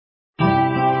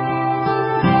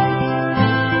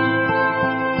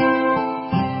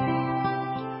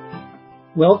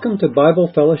Welcome to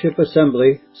Bible Fellowship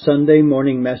Assembly Sunday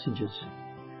Morning Messages.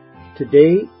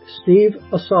 Today, Steve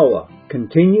Osawa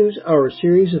continues our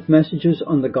series of messages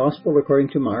on the Gospel according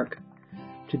to Mark.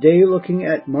 Today looking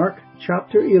at Mark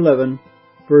chapter 11,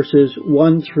 verses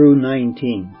 1 through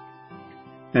 19.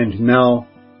 And now,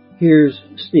 here's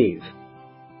Steve.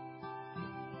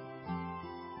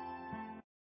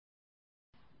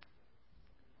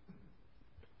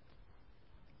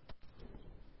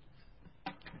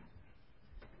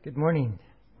 Good morning.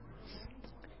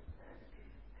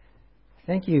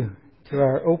 Thank you to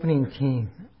our opening team,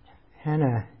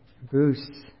 Hannah, Bruce,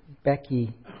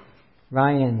 Becky,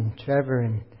 Ryan, Trevor,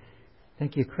 and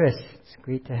thank you, Chris. It's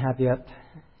great to have you up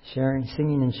sharing,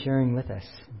 singing and sharing with us,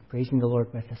 praising the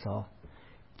Lord with us all,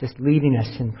 just leading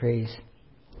us in praise.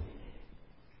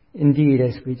 Indeed,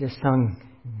 as we just sung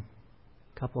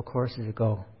a couple choruses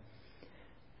ago,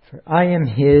 for I am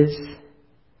His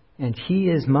and He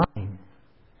is mine,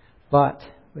 bought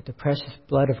with the precious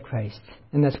blood of Christ.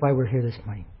 And that's why we're here this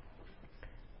morning.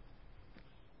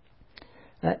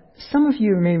 Some of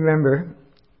you may remember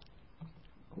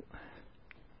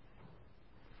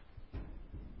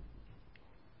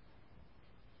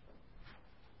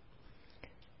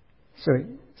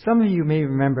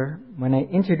when I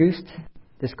introduced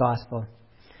this gospel,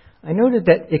 I noted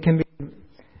that it can be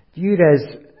viewed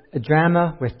as a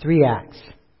drama with 3 acts.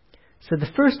 So the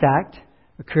first act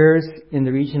occurs in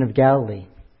the region of Galilee.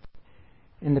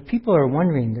 And the people are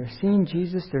wondering, they're seeing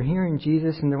Jesus, they're hearing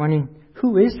Jesus, and they're wondering,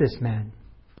 who is this man?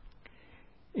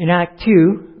 In Act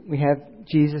 2, we have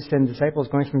Jesus and disciples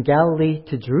going from Galilee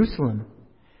to Jerusalem.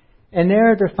 And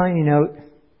there they're finding out,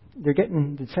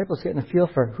 the disciples getting a feel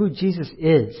for who Jesus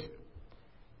is,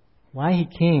 why He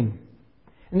came.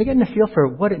 And they're getting a feel for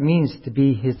what it means to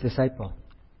be His disciple.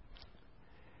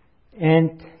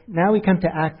 And now we come to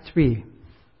Act 3.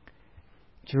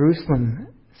 Jerusalem.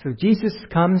 So Jesus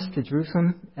comes to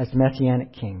Jerusalem as the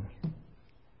Messianic King.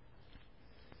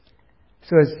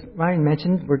 So as Ryan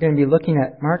mentioned, we're going to be looking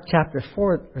at Mark chapter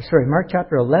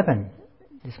 11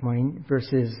 this morning,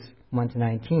 verses 1 to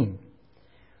 19.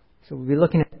 So we'll be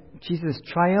looking at Jesus'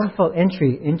 triumphal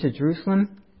entry into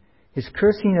Jerusalem, His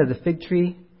cursing of the fig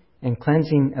tree, and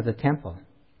cleansing of the temple.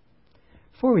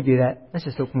 Before we do that, let's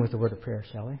just open with a word of prayer,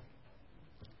 shall we?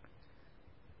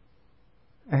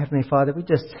 Our Heavenly Father, we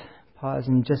just pause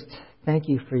and just thank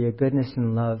You for Your goodness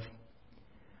and love.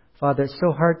 Father, it's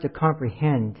so hard to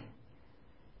comprehend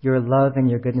Your love and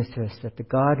Your goodness to us, that the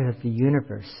God of the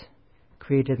universe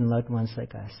created and loved ones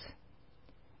like us.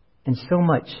 And so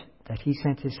much that He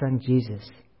sent His Son Jesus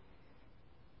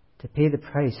to pay the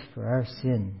price for our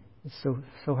sin. It's so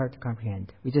hard to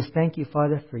comprehend. We just thank You,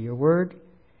 Father, for Your word.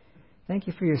 Thank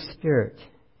You for Your Spirit.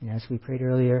 And as we prayed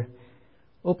earlier,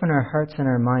 open our hearts and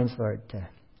our minds, Lord, to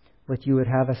what You would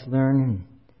have us learn and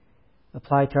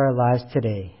apply to our lives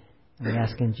today. And we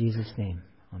ask in Jesus' name.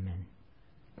 Amen.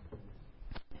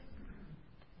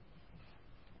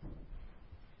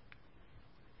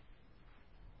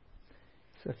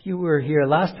 So if you were here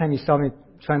last time, you saw me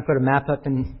try and put a map up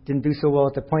and didn't do so well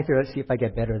at the pointer. Let's see if I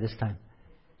get better this time.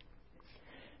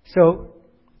 So,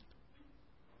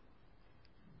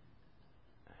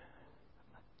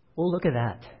 oh, look at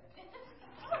that.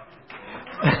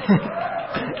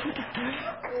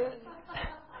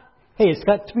 Hey, it's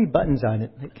got 3 buttons on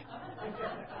it.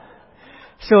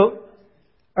 So,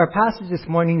 our passage this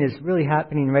morning is really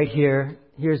happening right here.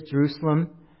 Here's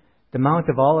Jerusalem. The Mount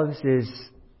of Olives is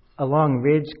a long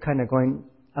ridge kind of going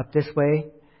up this way.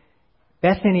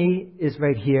 Bethany is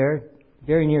right here,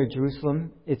 very near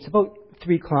Jerusalem. It's about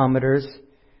 3 kilometers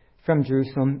from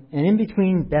Jerusalem. And in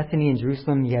between Bethany and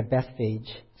Jerusalem, you have Bethphage.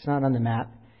 It's not on the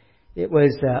map. It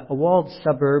was a walled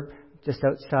suburb just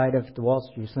outside of the walls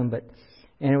of Jerusalem,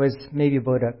 and it was maybe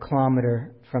about 1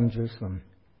 kilometer from Jerusalem.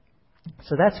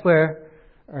 So that's where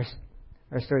our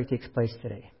story takes place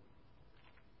today.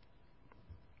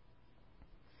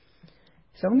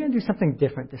 So I'm going to do something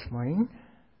different this morning.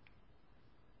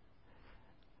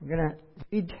 We're going to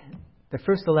read the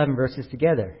first 11 verses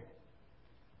together.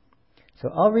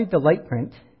 So I'll read the light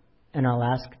print, and I'll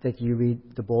ask that you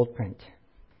read the bold print.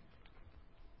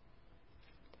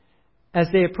 As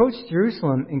they approached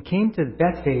Jerusalem and came to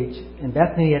Bethphage and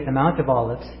Bethany at the Mount of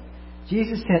Olives,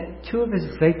 Jesus sent 2 of His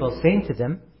disciples, saying to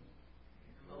them,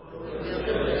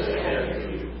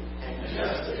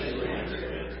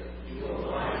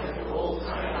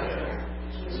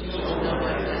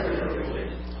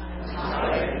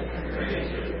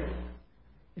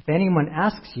 if anyone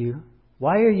asks you,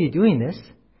 why are you doing this?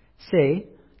 Say,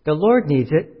 the Lord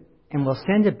needs it, and will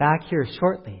send it back here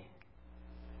shortly.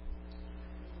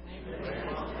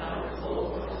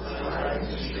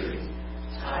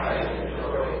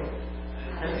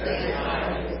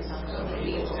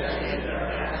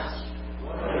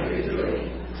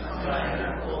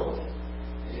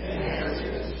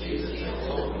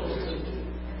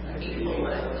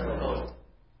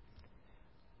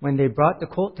 when they brought the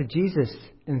colt to Jesus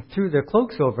and threw their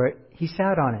cloaks over it, he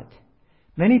sat on it.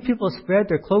 Many people spread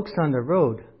their cloaks on the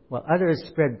road, while others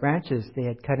spread branches they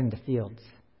had cut in the fields.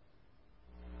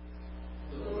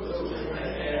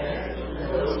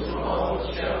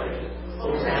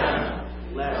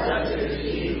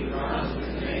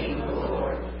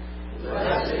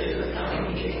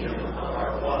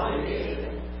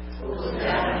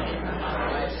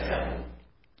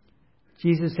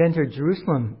 Jesus entered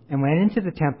Jerusalem and went into the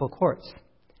temple courts.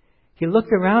 He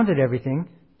looked around at everything,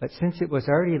 but since it was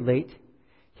already late,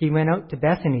 he went out to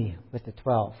Bethany with the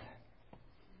 12.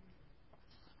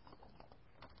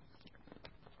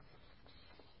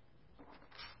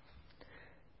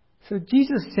 So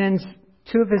Jesus sends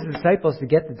two of his disciples to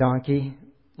get the donkey,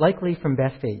 likely from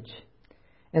Bethphage.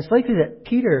 And it's likely that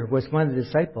Peter was one of the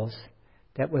disciples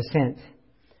that was sent.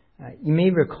 You may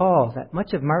recall that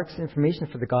much of Mark's information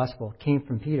for the gospel came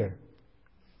from Peter.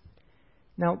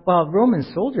 Now, while Roman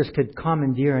soldiers could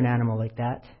commandeer an animal like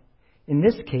that, in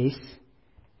this case,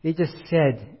 they just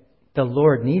said, the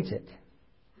Lord needs it.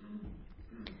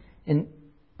 And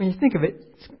when you think of it,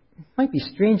 it might be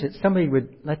strange that somebody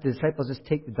would let the disciples just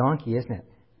take the donkey, isn't it?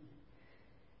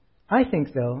 I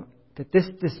think, though, that this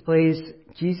displays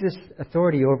Jesus'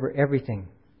 authority over everything.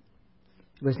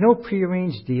 It was no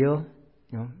prearranged deal.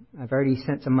 I've already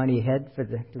sent some money ahead to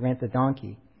rent the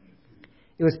donkey.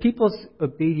 It was people's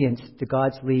obedience to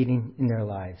God's leading in their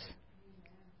lives.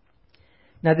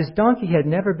 Now, this donkey had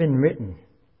never been ridden,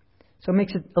 so it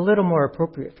makes it a little more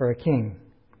appropriate for a king.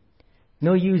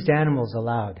 No used animals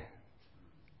allowed.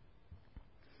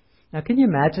 Now, can you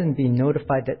imagine being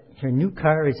notified that your new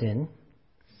car is in,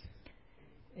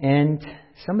 and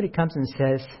somebody comes and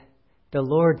says, the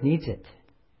Lord needs it?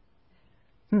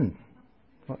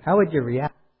 Well, how would you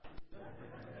react?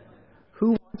 Who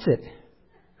wants it?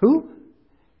 Who?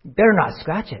 Better not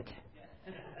scratch it.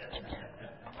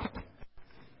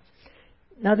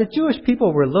 Now, the Jewish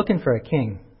people were looking for a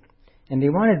king, and they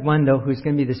wanted one, though, who's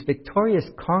going to be this victorious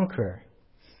conqueror.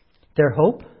 Their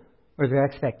hope, or their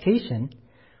expectation,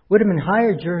 would have been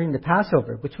higher during the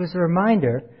Passover, which was a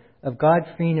reminder of God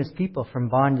freeing his people from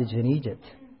bondage in Egypt.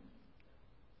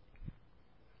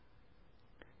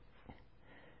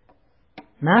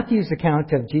 Matthew's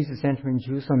account of Jesus entering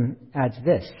Jerusalem adds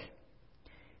this.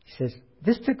 He says,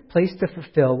 this took place to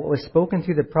fulfill what was spoken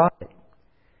through the prophet.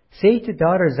 Say to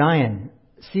daughter Zion,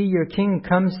 see, your king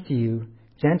comes to you,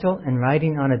 gentle and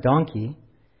riding on a donkey,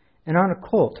 and on a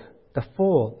colt, the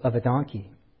foal of a donkey.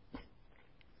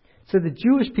 So the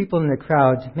Jewish people in the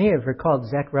crowd may have recalled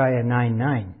Zechariah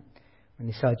 9:9 when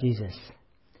they saw Jesus.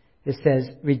 It says,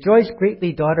 rejoice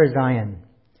greatly, daughter Zion.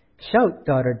 Shout,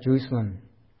 daughter Jerusalem.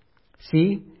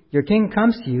 See, your king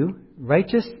comes to you,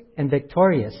 righteous and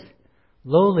victorious,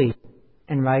 lowly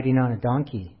and riding on a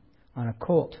donkey, on a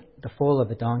colt, the foal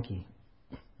of a donkey.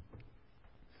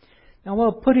 Now,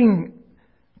 while putting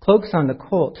cloaks on the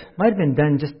colt might have been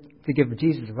done just to give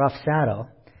Jesus a rough saddle,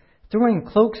 throwing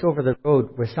cloaks over the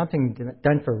road was something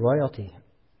done for royalty.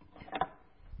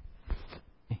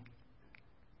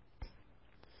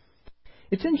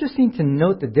 It's interesting to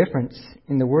note the difference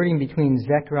in the wording between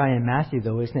Zechariah and Matthew,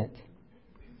 though, isn't it?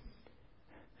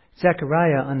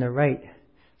 Zechariah on the right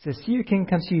says, see, your king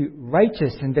comes to you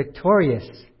righteous and victorious,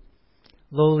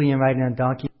 lowly and riding on a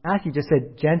donkey. Matthew just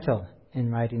said gentle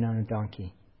and riding on a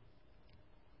donkey.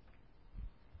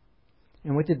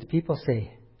 And what did the people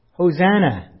say?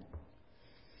 Hosanna!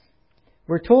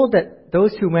 We're told that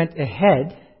those who went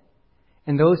ahead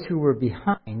and those who were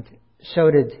behind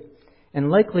shouted, and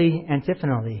likely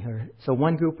antiphonally. So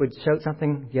one group would shout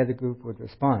something, the other group would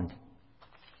respond.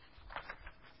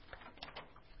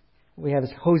 We have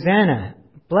Hosanna!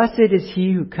 Blessed is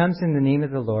he who comes in the name of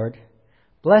the Lord.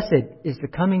 Blessed is the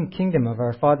coming kingdom of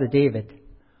our father David.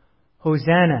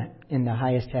 Hosanna in the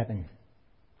highest heaven.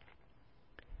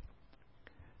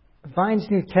 Vine's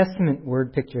New Testament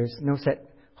word pictures notes that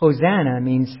Hosanna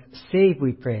means save,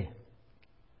 we pray.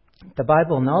 The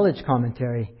Bible Knowledge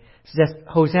Commentary suggests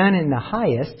Hosanna in the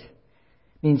highest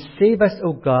means save us,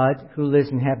 O God, who lives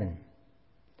in heaven.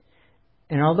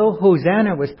 And although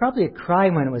Hosanna was probably a cry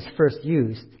when it was first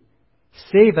used,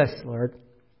 save us, Lord,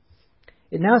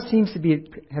 it now seems to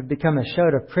have become a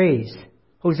shout of praise.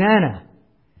 Hosanna!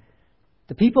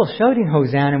 The people shouting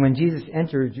Hosanna when Jesus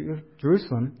entered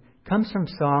Jerusalem comes from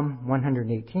Psalm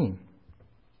 118.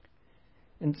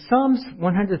 And Psalms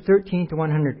 113 to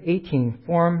 118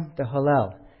 form the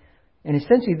Hallel. And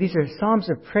essentially these are psalms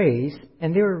of praise,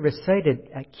 and they were recited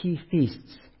at key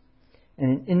feasts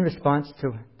and in response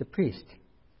to the priest.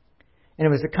 And it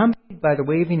was accompanied by the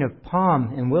waving of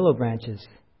palm and willow branches.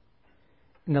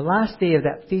 And the last day of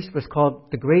that feast was called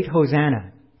the Great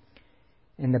Hosanna.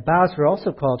 And the boughs were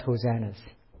also called hosannas.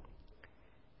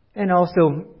 And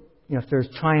also, if there's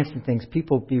triumphs and things,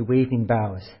 people would be waving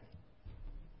boughs.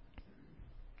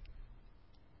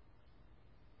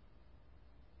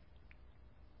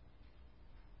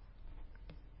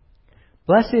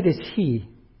 Blessed is he,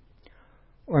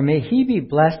 or may he be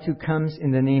blessed who comes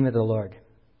in the name of the Lord.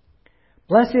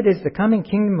 Blessed is the coming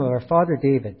kingdom of our father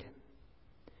David.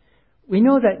 We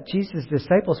know that Jesus'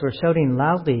 disciples were shouting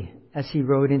loudly as he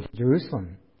rode into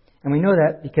Jerusalem. And we know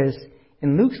that because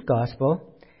in Luke's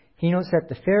gospel, he notes that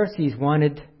the Pharisees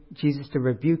wanted Jesus to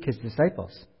rebuke his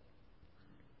disciples.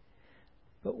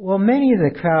 But while many of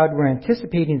the crowd were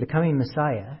anticipating the coming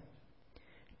Messiah,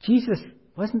 Jesus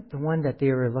wasn't the one that they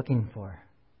were looking for.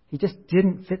 He just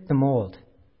didn't fit the mold.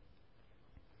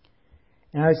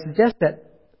 And I would suggest that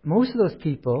most of those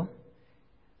people,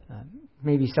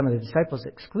 maybe some of the disciples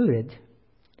excluded,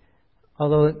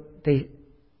 although they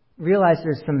realized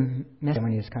there's some mess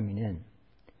when he was coming in.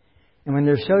 And when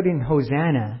they're shouting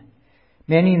Hosanna,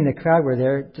 many in the crowd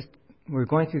were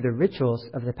going through the rituals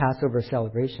of the Passover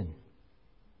celebration.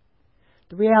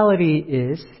 The reality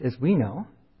is, as we know,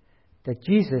 that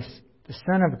Jesus, the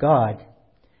Son of God,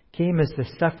 came as the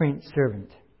suffering servant.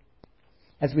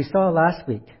 As we saw last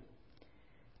week,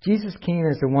 Jesus came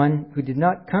as the one who did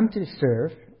not come to be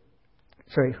served,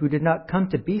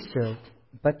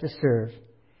 but to serve,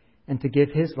 and to give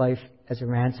his life as a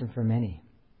ransom for many.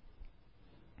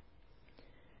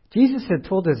 Jesus had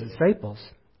told his disciples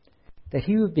that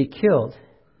he would be killed,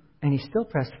 and he still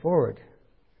pressed forward.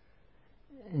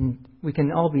 And we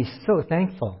can all be so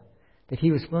thankful that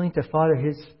he was willing to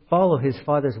follow his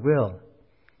Father's will,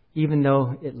 even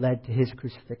though it led to his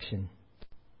crucifixion.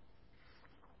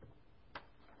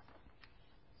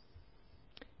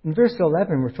 In verse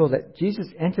 11, we're told that Jesus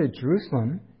entered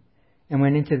Jerusalem and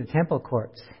went into the temple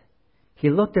courts. He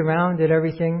looked around at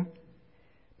everything,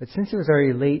 but since it was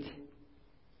already late,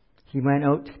 he went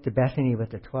out to Bethany with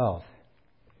the 12.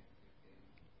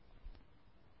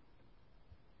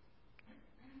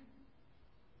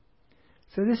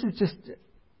 So this is just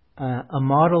a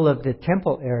model of the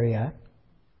temple area.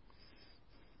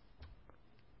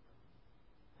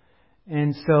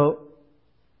 And so,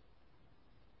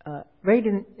 right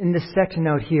in this section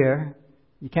out here,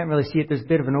 you can't really see it. There's a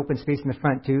bit of an open space in the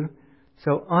front too.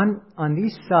 So on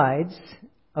these sides,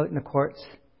 out in the courts,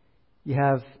 you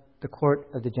have the court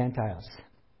of the Gentiles.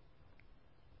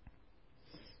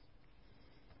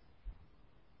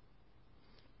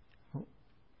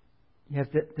 You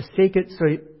have the sacred, so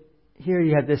here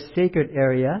you have this sacred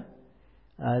area,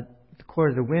 the court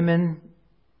of the women,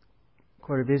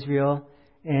 court of Israel,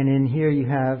 and in here you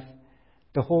have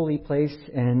the holy place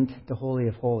and the Holy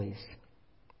of Holies.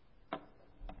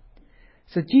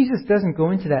 So Jesus doesn't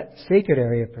go into that sacred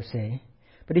area per se,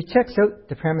 but he checks out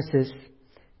the premises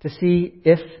to see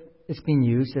if it's being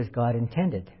used as God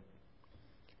intended.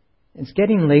 It's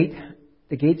getting late.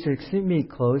 The gates are extremely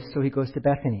closed, so he goes to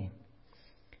Bethany.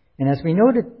 And as we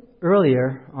noted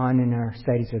earlier on in our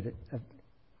studies of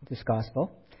this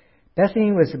gospel,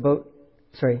 Bethany was about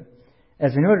 3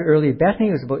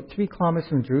 kilometers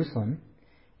from Jerusalem,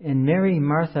 and Mary,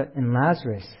 Martha, and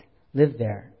Lazarus lived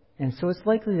there. And so it's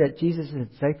likely that Jesus and his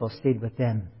disciples stayed with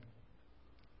them.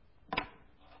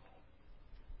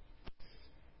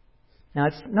 Now,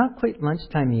 it's not quite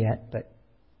lunchtime yet, but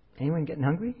anyone getting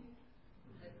hungry?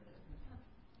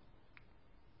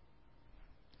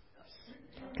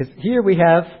 Because here we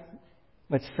have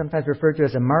what's sometimes referred to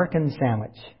as a Markan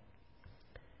sandwich.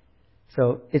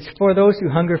 So it's for those who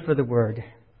hunger for the Word.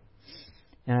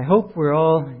 And I hope we're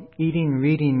all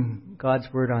reading God's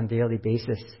Word on a daily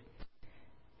basis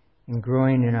and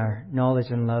growing in our knowledge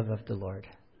and love of the Lord.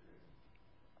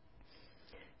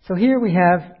 So here we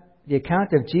have the account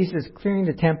of Jesus clearing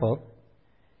the temple,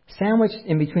 sandwiched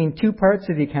in between two parts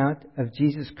of the account of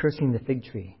Jesus cursing the fig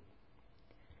tree.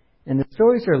 And the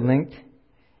stories are linked,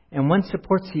 and one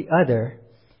supports the other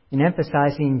in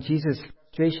emphasizing Jesus'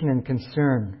 frustration and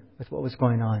concern with what was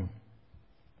going on.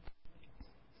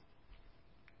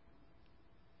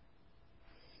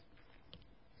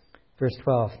 Verse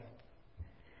 12.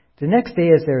 The next day,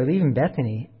 as they were leaving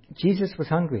Bethany, Jesus was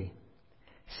hungry.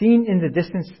 Seeing in the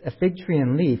distance a fig tree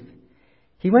and leaf,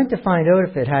 he went to find out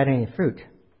if it had any fruit.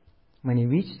 When he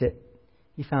reached it,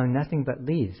 he found nothing but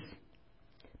leaves,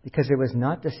 because it was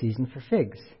not the season for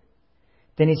figs.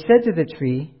 Then he said to the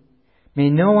tree, "May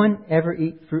no one ever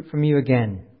eat fruit from you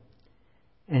again."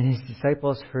 And his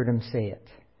disciples heard him say it.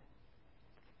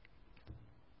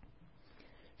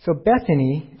 So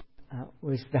Bethany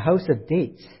was the house of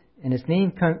dates, and its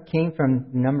name came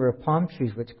from the number of palm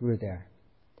trees which grew there.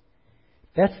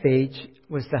 Bethphage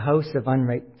was the house of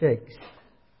unripe figs.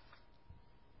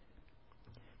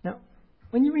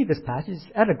 When you read this passage,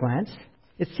 at a glance,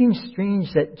 it seems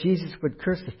strange that Jesus would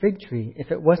curse the fig tree if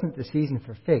it wasn't the season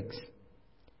for figs.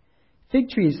 Fig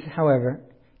trees, however,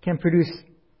 can produce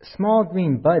small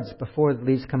green buds before the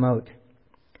leaves come out.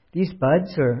 These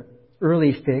buds, or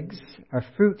early figs, are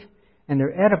fruit, and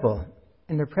they're edible,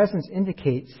 and their presence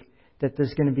indicates that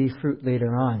there's going to be fruit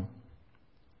later on.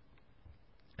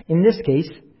 In this case,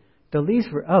 the leaves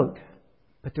were out,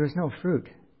 but there was no fruit.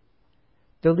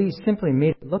 The leaves simply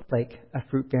made it look like a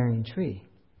fruit-bearing tree.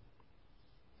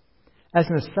 As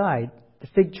an aside, the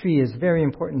fig tree is very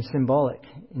important and symbolic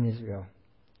in Israel.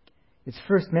 It's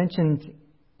first mentioned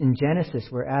in Genesis,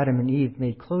 where Adam and Eve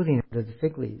made clothing out of the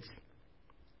fig leaves.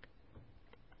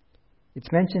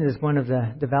 It's mentioned as one of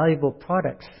the valuable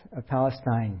products of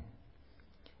Palestine.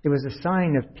 It was a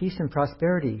sign of peace and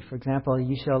prosperity. For example,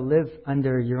 you shall live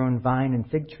under your own vine and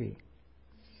fig tree.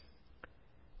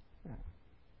 It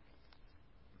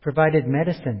provided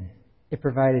medicine. It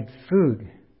provided food.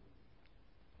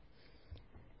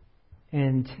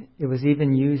 And it was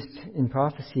even used in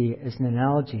prophecy as an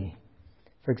analogy.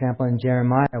 For example, in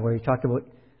Jeremiah, where he talked about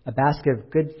a basket of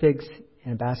good figs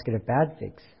and a basket of bad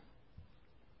figs.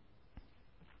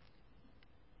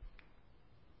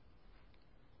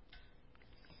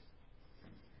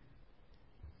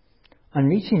 On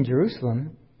reaching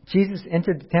Jerusalem, Jesus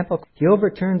entered the temple. He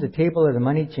overturned the table of the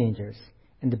money changers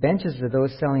and the benches of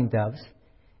those selling doves,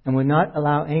 and would not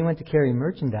allow anyone to carry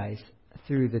merchandise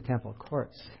through the temple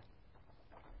courts.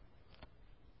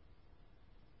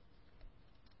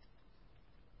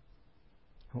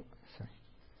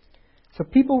 So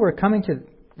people were coming to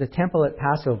the temple at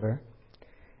Passover,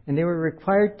 and they were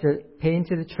required to pay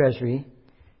into the treasury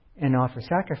and offer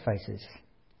sacrifices.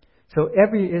 So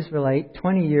every Israelite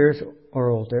 20 years or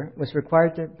older was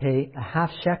required to pay a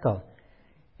half shekel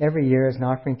every year as an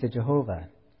offering to Jehovah.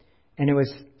 And it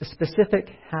was a specific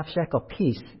half shekel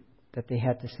piece that they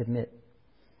had to submit.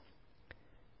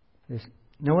 There's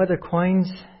no other coins,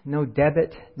 no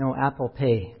debit, no Apple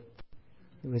Pay.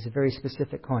 It was a very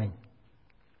specific coin.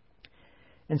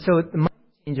 And so the money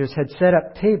changers had set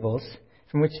up tables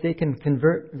from which they can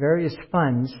convert various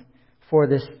funds for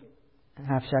this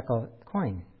half shekel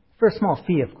coin. For a small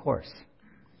fee, of course.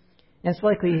 And it's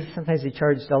likely sometimes they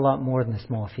charged a lot more than a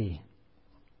small fee.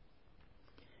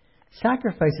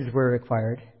 Sacrifices were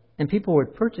required, and people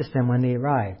would purchase them when they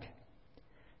arrived.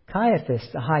 Caiaphas,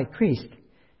 the high priest,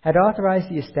 had authorized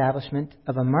the establishment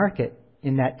of a market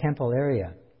in that temple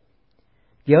area.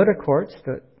 The outer courts,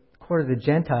 the court of the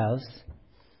Gentiles,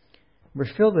 were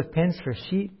filled with pens for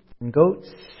sheep and goats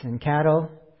and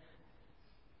cattle.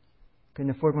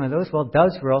 Couldn't afford one of those? Well,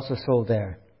 doves were also sold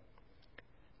there.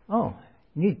 Oh,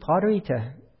 you need pottery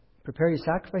to prepare your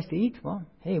sacrifice to eat? Well,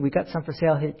 hey, we got some for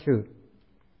sale here too.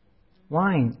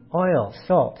 Wine, oil,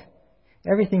 salt,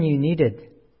 everything you needed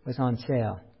was on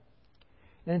sale.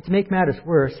 And to make matters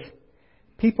worse,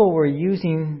 people were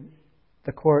using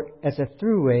the court as a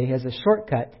throughway, as a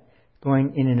shortcut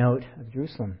going in and out of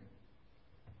Jerusalem.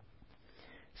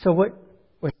 So what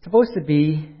was supposed to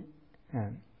be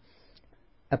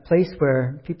a place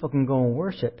where people can go and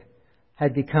worship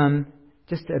had become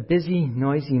just a busy,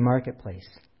 noisy marketplace.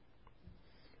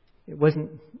 It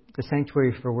wasn't the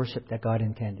sanctuary for worship that God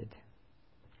intended.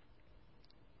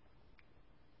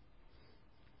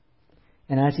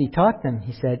 And as he taught them,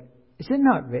 he said, "Is it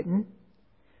not written,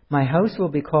 'My house will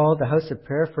be called the house of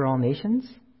prayer for all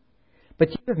nations'? But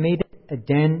you have made it a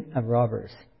den of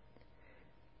robbers."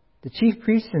 The chief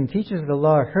priests and teachers of the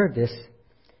law heard this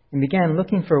and began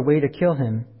looking for a way to kill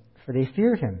him, for they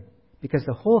feared him, because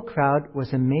the whole crowd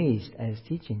was amazed at his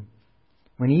teaching.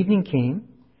 When evening came,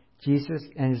 Jesus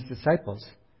and his disciples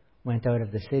went out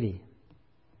of the city.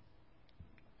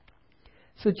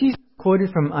 So Jesus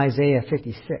quoted from Isaiah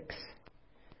 56.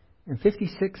 And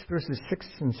 56 verses 6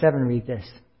 and 7 read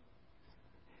this.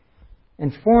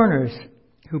 "And foreigners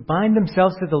who bind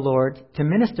themselves to the Lord to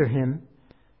minister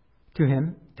to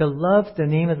him, to love the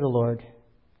name of the Lord,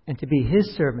 and to be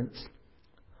his servants,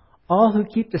 all who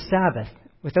keep the Sabbath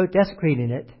without desecrating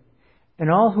it, and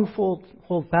all who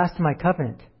hold fast to my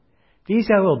covenant, these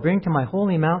I will bring to my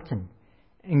holy mountain,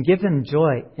 and give them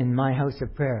joy in my house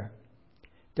of prayer.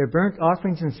 Their burnt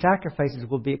offerings and sacrifices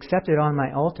will be accepted on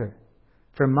my altar,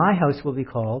 for my house will be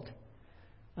called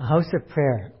a house of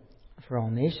prayer for all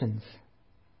nations."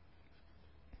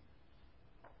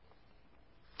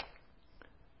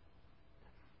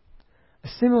 A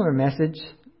similar message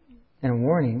and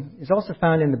warning is also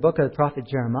found in the book of the prophet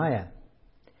Jeremiah.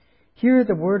 "Hear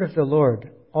the word of the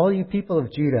Lord, all you people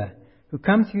of Judah, who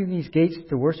come through these gates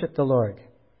to worship the Lord.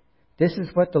 This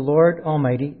is what the Lord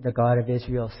Almighty, the God of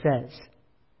Israel, says.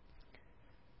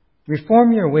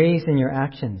 Reform your ways and your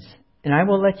actions, and I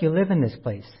will let you live in this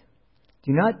place.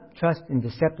 Do not trust in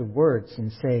deceptive words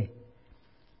and say,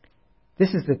 this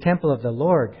is the temple of the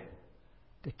Lord.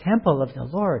 The temple of the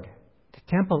Lord. The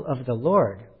temple of the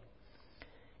Lord.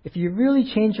 If you really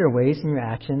change your ways and your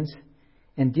actions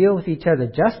and deal with each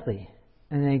other justly,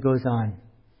 and then he goes on,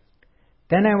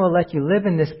 then I will let you live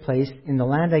in this place in the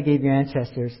land I gave your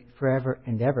ancestors forever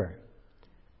and ever.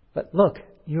 But look,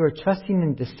 you are trusting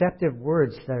in deceptive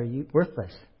words that are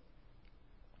worthless.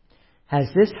 Has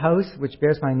this house, which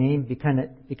bears my name,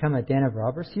 become a den of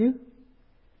robbers to you?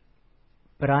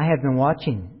 But I have been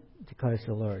watching, declares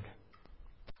the Lord.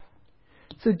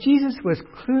 So Jesus was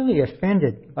clearly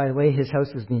offended by the way his house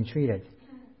was being treated.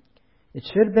 It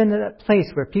should have been a place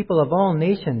where people of all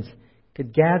nations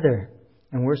could gather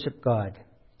and worship God.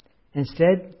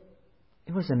 Instead,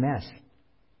 it was a mess.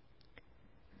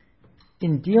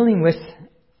 In dealing with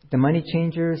the money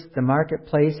changers, the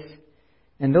marketplace,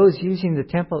 and those using the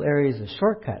temple area as a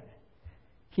shortcut,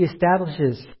 he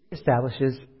establishes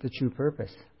the true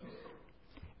purpose.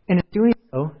 And in doing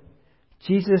so,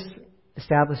 Jesus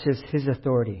establishes his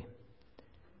authority.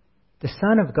 The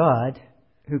Son of God,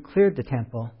 who cleared the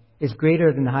temple, is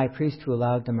greater than the high priest who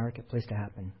allowed the marketplace to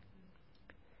happen.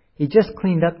 He just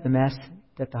cleaned up the mess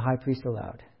that the high priest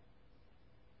allowed.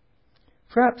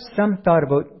 Perhaps some thought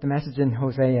about the message in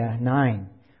Hosea 9,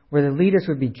 where the leaders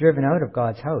would be driven out of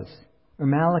God's house, or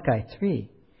Malachi 3,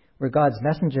 where God's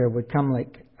messenger would come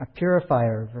like a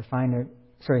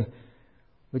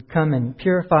would come and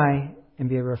purify and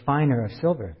be a refiner of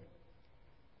silver.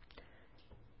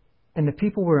 And the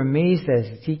people were amazed at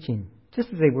his teaching, just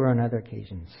as they were on other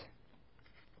occasions.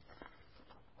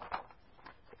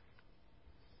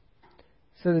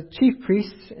 So the chief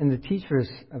priests and the teachers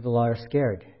of the law are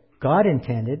scared. God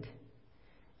intended,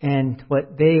 and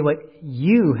what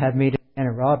you have made a den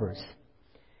of robbers.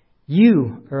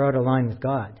 You are out of line with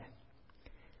God.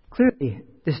 Clearly,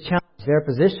 this challenged their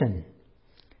position,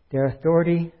 their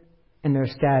authority, and their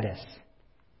status.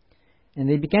 And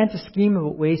they began to scheme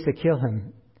about ways to kill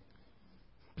him,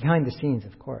 behind the scenes,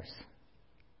 of course.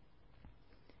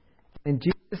 And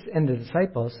Jesus and the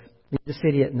disciples leave the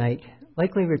city at night,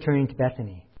 likely returning to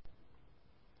Bethany.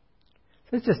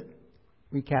 So let's just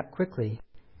recap quickly.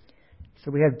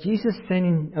 So we have Jesus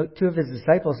sending out two of his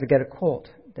disciples to get a colt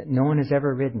that no one has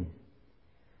ever ridden.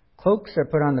 Cloaks are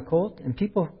put on the colt, and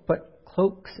people put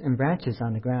cloaks and branches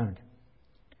on the ground.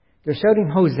 They're shouting,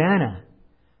 Hosanna!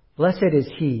 Blessed is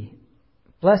he.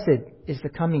 Blessed is the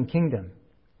coming kingdom.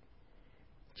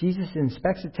 Jesus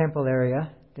inspects the temple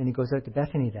area, then he goes out to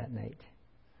Bethany that night.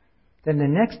 Then the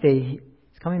next day,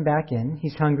 he's coming back in,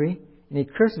 he's hungry, and he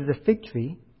curses a fig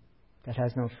tree that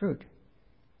has no fruit.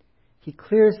 He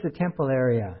clears the temple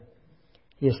area.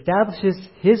 He establishes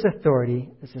his authority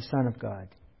as the Son of God.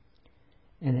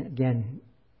 And again,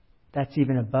 that's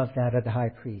even above that of the high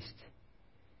priest.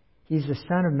 He's the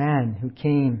Son of Man who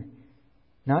came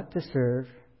not to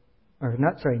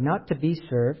be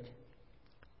served.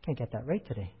 Can't get that right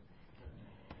today.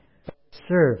 But to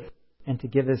serve and to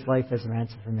give his life as a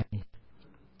ransom for many.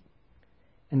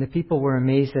 And the people were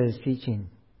amazed at his teaching.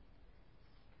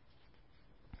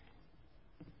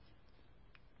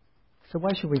 So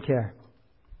why should we care?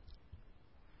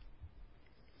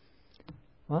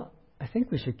 Well, I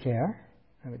think we should care.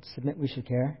 I would submit we should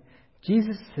care.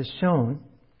 Jesus has shown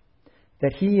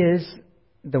that he is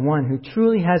the one who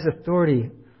truly has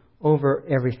authority over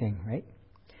everything, right?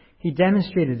 He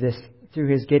demonstrated this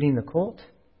through his getting the colt,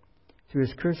 through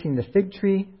his cursing the fig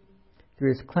tree, through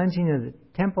his cleansing of the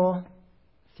temple,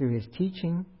 through his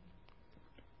teaching.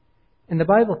 And the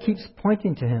Bible keeps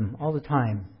pointing to him all the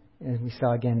time, as we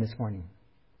saw again this morning.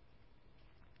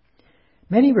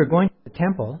 Many were going to the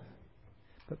temple,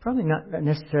 but probably not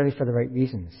necessarily for the right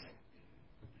reasons.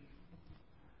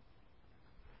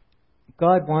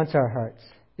 God wants our hearts.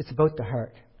 It's about the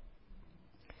heart.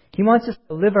 He wants us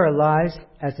to live our lives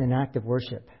as an act of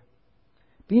worship.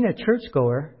 Being a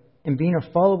churchgoer and being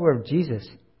a follower of Jesus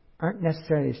aren't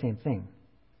necessarily the same thing.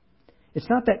 It's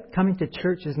not that coming to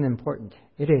church isn't important.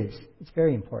 It is. It's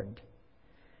very important.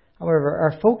 However,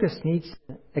 our focus needs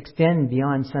to extend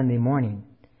beyond Sunday morning.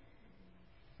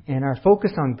 And our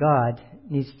focus on God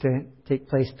needs to take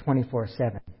place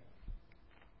 24/7.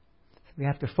 We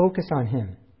have to focus on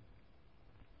him.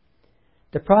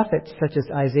 The prophets, such as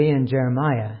Isaiah and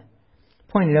Jeremiah,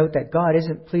 pointed out that God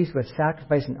isn't pleased with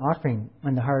sacrifice and offering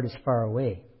when the heart is far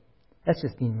away. That's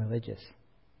just being religious.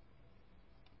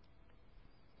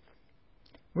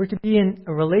 We're to be in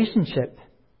a relationship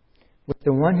with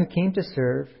the one who came to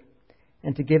serve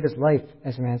and to give his life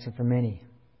as a ransom for many.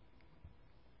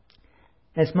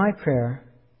 It's my prayer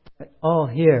But all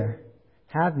here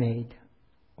have made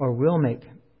or will make,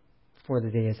 before the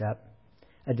day is up,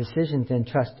 a decision to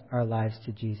entrust our lives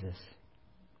to Jesus.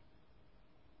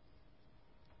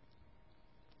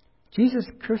 Jesus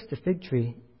cursed the fig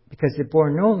tree because it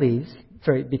bore leaves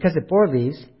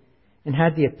and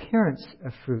had the appearance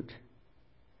of fruit.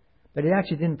 But it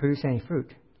actually didn't produce any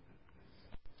fruit.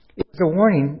 It was a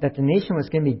warning that the nation was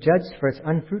going to be judged for its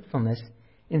unfruitfulness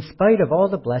in spite of all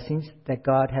the blessings that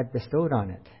God had bestowed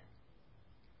on it.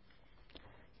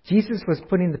 Jesus was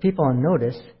putting the people on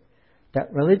notice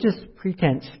that religious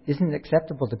pretense isn't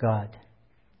acceptable to God.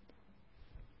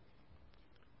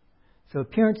 So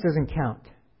appearance doesn't count.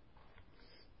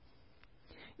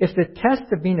 If the test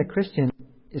of being a Christian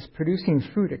is producing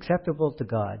fruit acceptable to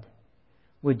God,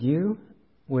 would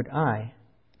I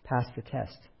pass the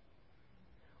test?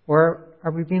 Or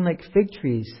are we being like fig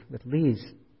trees with leaves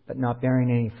but not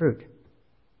bearing any fruit?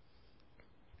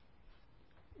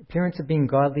 Appearance of being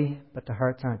godly, but the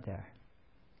hearts aren't there.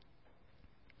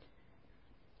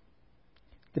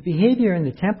 The behavior in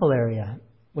the temple area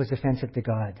was offensive to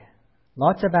God.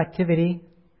 Lots of activity,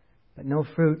 but no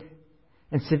fruit,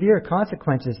 and severe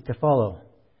consequences to follow.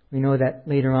 We know that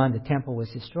later on the temple was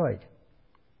destroyed.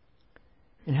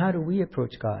 And how do we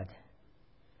approach God?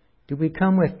 Do we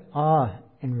come with awe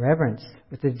and reverence,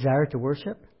 with the desire to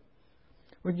worship?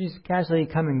 Or do you just casually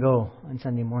come and go on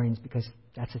Sunday mornings because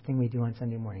that's the thing we do on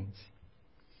Sunday mornings?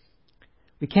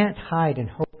 We can't hide and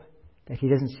hope that He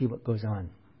doesn't see what goes on.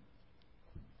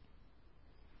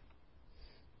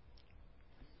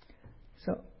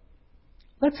 So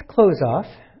let's close off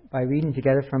by reading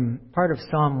together from part of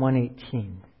Psalm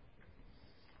 118.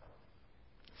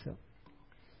 So,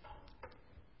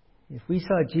 if we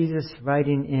saw Jesus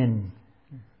riding in,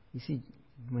 you see,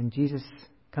 when Jesus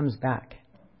comes back,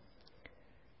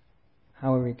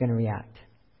 how are we going to react?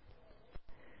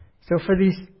 So for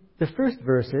the first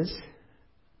verses,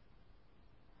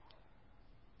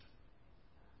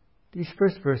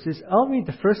 I'll read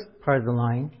the first part of the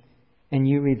line, and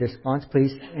you read the response,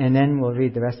 please, and then we'll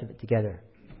read the rest of it together.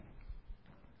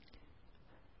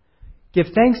 Give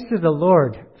thanks to the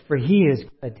Lord, for He is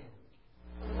good.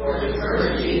 For His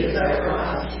mercy is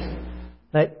everlasting.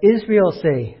 Let Israel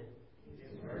say,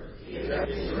 His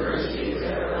mercy is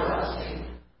everlasting.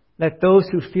 let those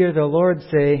who fear the Lord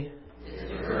say, His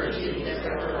mercy is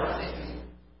everlasting.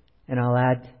 and I'll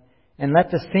add, and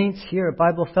let the saints here at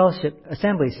Bible Fellowship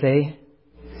Assembly say,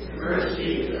 His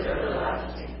mercy is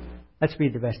everlasting. Let's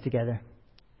read the rest together.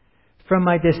 From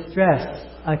my distress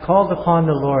I called upon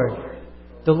the Lord.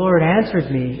 The Lord answered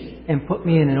me and put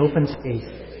me in an open space.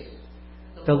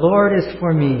 The Lord is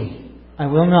for me. I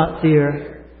will not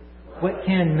fear. What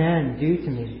can man do to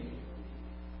me?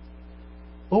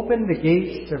 Open the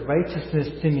gates of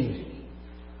righteousness to me.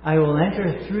 I will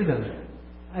enter through them.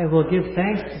 I will give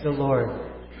thanks to the Lord.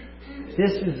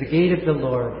 This is the gate of the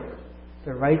Lord.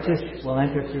 The righteous will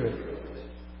enter through it.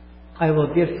 I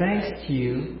will give thanks to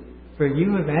you, for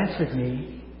you have answered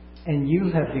me, and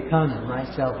you have become my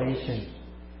salvation.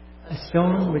 A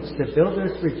stone which the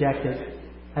builders rejected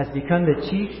has become the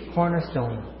chief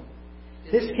cornerstone.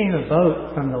 This came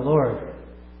about from the Lord.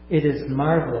 It is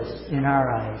marvelous in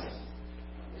our eyes.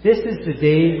 This is the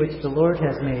day which the Lord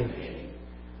has made.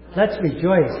 Let's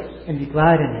rejoice and be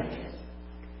glad in it.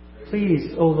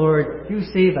 Please, O Lord, do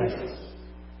save us.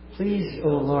 Please, O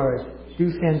Lord,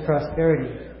 do send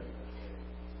prosperity.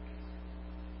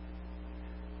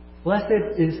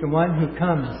 Blessed is the one who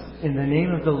comes in the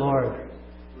name of the Lord.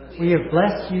 We have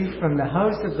blessed you from the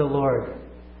house of the Lord.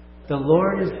 The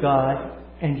Lord is God,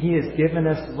 and He has given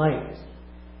us light.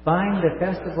 Bind the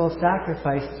festival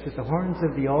sacrifice with the horns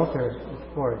of the altar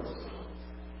with cords.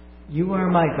 You are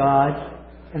my God,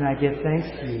 and I give thanks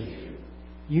to you.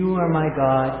 You are my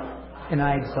God, and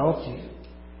I exalt you.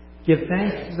 Give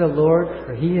thanks to the Lord,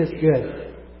 for He is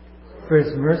good, for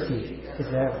His mercy is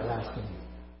everlasting.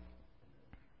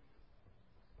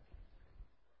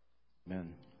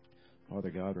 Amen. Father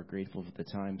God, we're grateful for the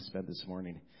time spent this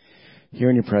morning here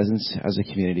in your presence as a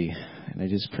community. And I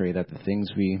just pray that the things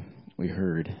we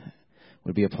heard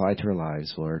would be applied to our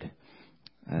lives, Lord.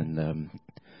 And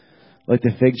like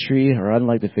the fig tree, or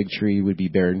unlike the fig tree, would be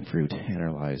bearing fruit in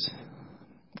our lives.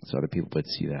 So other people would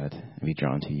see that and be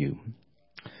drawn to you.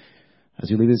 As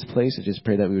we leave this place, I just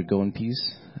pray that we would go in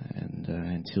peace and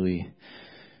until we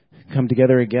come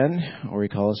together again or we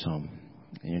call us home.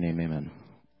 In your name, amen.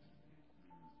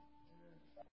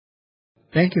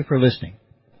 Thank you for listening.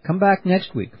 Come back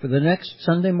next week for the next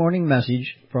Sunday morning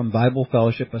message from Bible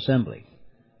Fellowship Assembly.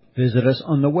 Visit us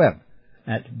on the web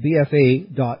at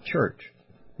bfa.church,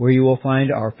 where you will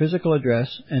find our physical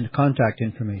address and contact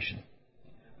information.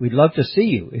 We'd love to see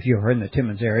you if you're in the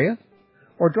Timmins area,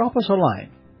 or drop us a line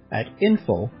at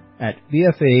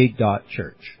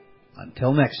info@bfa.church.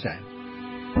 Until next time.